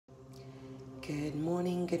Good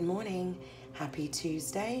morning, good morning. Happy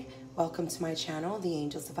Tuesday. Welcome to my channel, the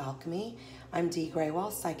Angels of Alchemy. I'm Dee Grewal,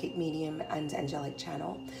 Psychic Medium and Angelic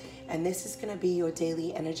Channel. And this is going to be your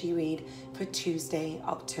daily energy read for Tuesday,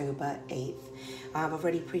 October 8th. I've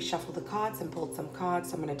already pre-shuffled the cards and pulled some cards,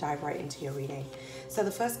 so I'm going to dive right into your reading. So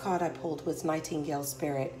the first card I pulled was Nightingale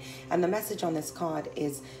Spirit. And the message on this card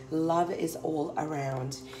is love is all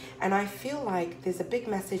around. And I feel like there's a big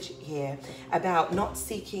message here about not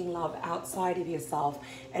seeking love outside of yourself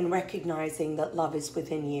and recognizing that love is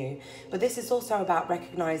within you. But this is also about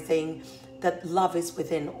recognizing that love is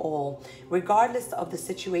within all, regardless of the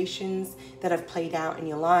situations that have played out in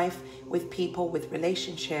your life, with people, with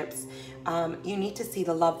relationships. You need to see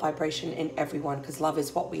the love vibration in everyone, because love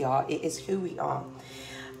is what we are. It is who we are.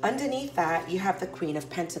 Underneath that, you have the Queen of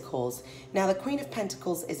Pentacles. Now, the Queen of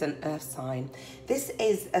Pentacles is an earth sign. This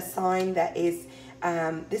is a sign that is,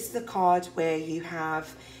 this is a card where you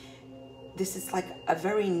have, this is like a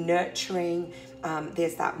very nurturing,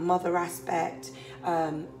 there's that mother aspect,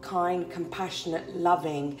 kind, compassionate,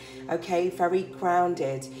 loving, okay, very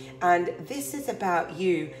grounded. And this is about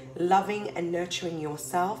you loving and nurturing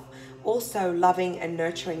yourself, also loving and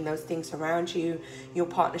nurturing those things around you, your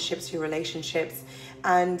partnerships, your relationships,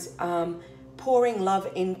 and pouring love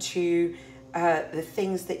into the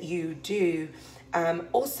things that you do.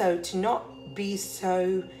 Also to not be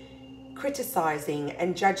so criticizing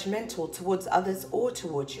and judgmental towards others or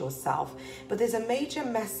towards yourself. But there's a major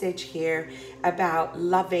message here about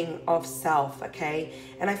loving of self, okay?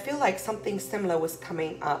 And I feel like something similar was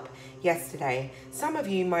coming up yesterday. Some of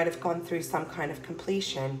you might have gone through some kind of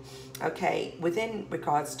completion, okay, within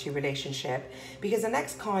regards to relationship, because the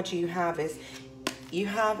next card you have is, you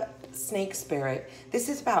have Snake Spirit. This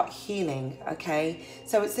is about healing, okay?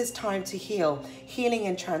 So it says time to heal, healing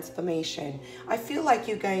and transformation. I feel like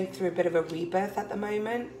you're going through a bit of a rebirth at the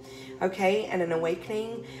moment, okay, and an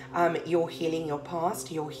awakening. You're healing your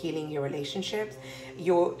past, you're healing your relationships,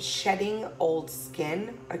 you're shedding old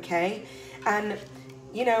skin, okay? And,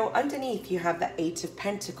 you know, underneath you have the Eight of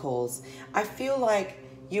Pentacles. I feel like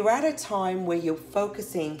you're at a time where you're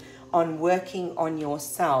focusing on working on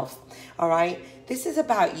yourself, all right? This is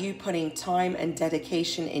about you putting time and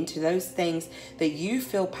dedication into those things that you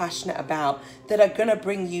feel passionate about, that are gonna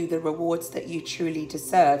bring you the rewards that you truly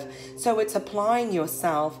deserve. So it's applying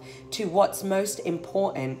yourself to what's most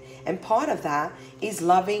important. And part of that is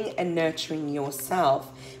loving and nurturing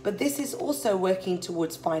yourself. But this is also working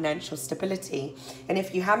towards financial stability. And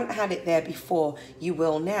if you haven't had it there before, you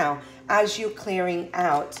will now, as you're clearing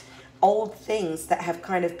out old things that have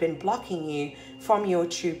kind of been blocking you from your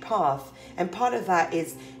true path. And part of that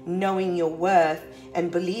is knowing your worth and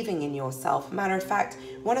believing in yourself. Matter of fact,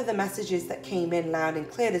 one of the messages that came in loud and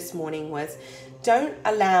clear this morning was, don't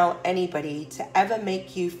allow anybody to ever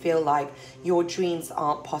make you feel like your dreams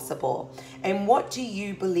aren't possible. And what do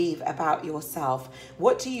you believe about yourself?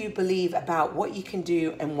 What do you believe about what you can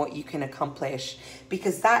do and what you can accomplish?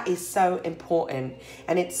 Because that is so important.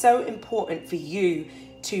 And it's so important for you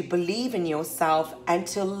to believe in yourself and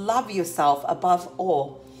to love yourself above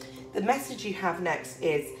all. The message you have next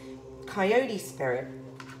is Coyote Spirit,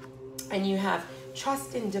 and you have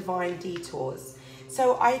trust in divine detours.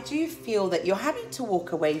 So I do feel that you're having to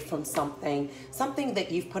walk away from something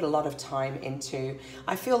that you've put a lot of time into.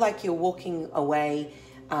 I feel like you're walking away,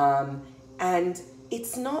 and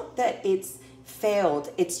it's not that it's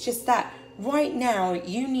failed, it's just that right now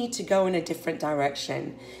you need to go in a different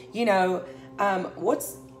direction. You know,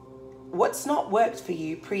 what's not worked for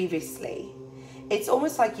you previously, it's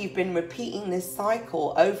almost like you've been repeating this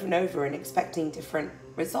cycle over and over and expecting different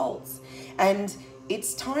results. And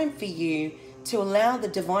it's time for you to allow the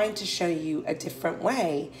divine to show you a different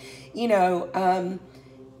way. You know,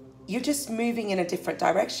 you're just moving in a different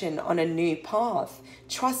direction on a new path.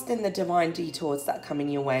 Trust in the divine detours that are coming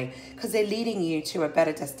your way, because they're leading you to a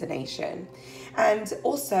better destination. And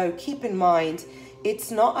also keep in mind,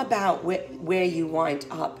 it's not about where you wind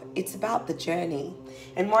up. It's about the journey.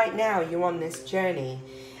 And right now you're on this journey,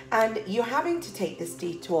 and you're having to take this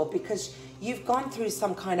detour because you've gone through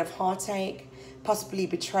some kind of heartache, possibly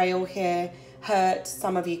betrayal here, hurt.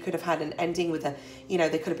 Some of you could have had an ending with a, you know,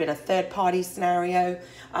 there could have been a third party scenario.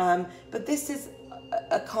 But this is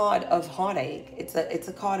a card of heartache. It's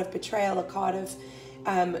a card of betrayal, a card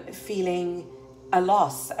of feeling a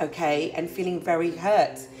loss, okay, and feeling very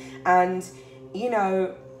hurt. And you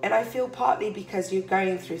know, and I feel partly because you're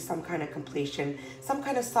going through some kind of completion, some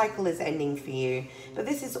kind of cycle is ending for you. But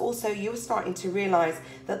this is also, you're starting to realize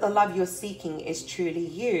that the love you're seeking is truly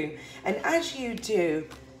you. And as you do,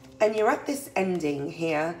 and you're at this ending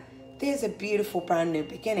here, there's a beautiful brand new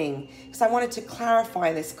beginning. Because I wanted to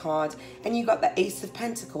clarify this card, and you got the Ace of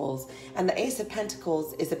Pentacles, and the Ace of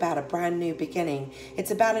Pentacles is about a brand new beginning.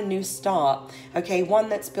 It's about a new start, okay? One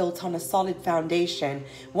that's built on a solid foundation,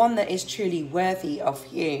 one that is truly worthy of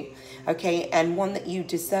you, okay? And one that you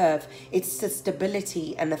deserve. It's the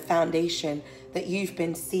stability and the foundation that you've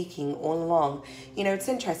been seeking all along. You know, it's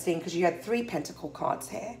interesting because you had 3 Pentacle cards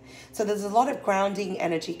here. So there's a lot of grounding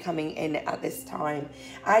energy coming in at this time.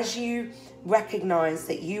 As you recognize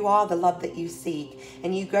that you are the love that you seek,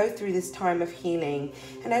 and you go through this time of healing,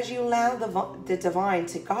 and as you allow the divine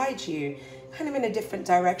to guide you kind of in a different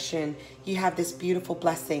direction, you have this beautiful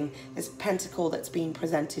blessing, this pentacle that's being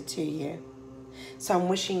presented to you. So I'm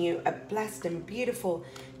wishing you a blessed and beautiful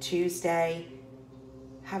Tuesday.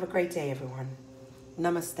 Have a great day, everyone.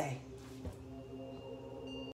 Namaste.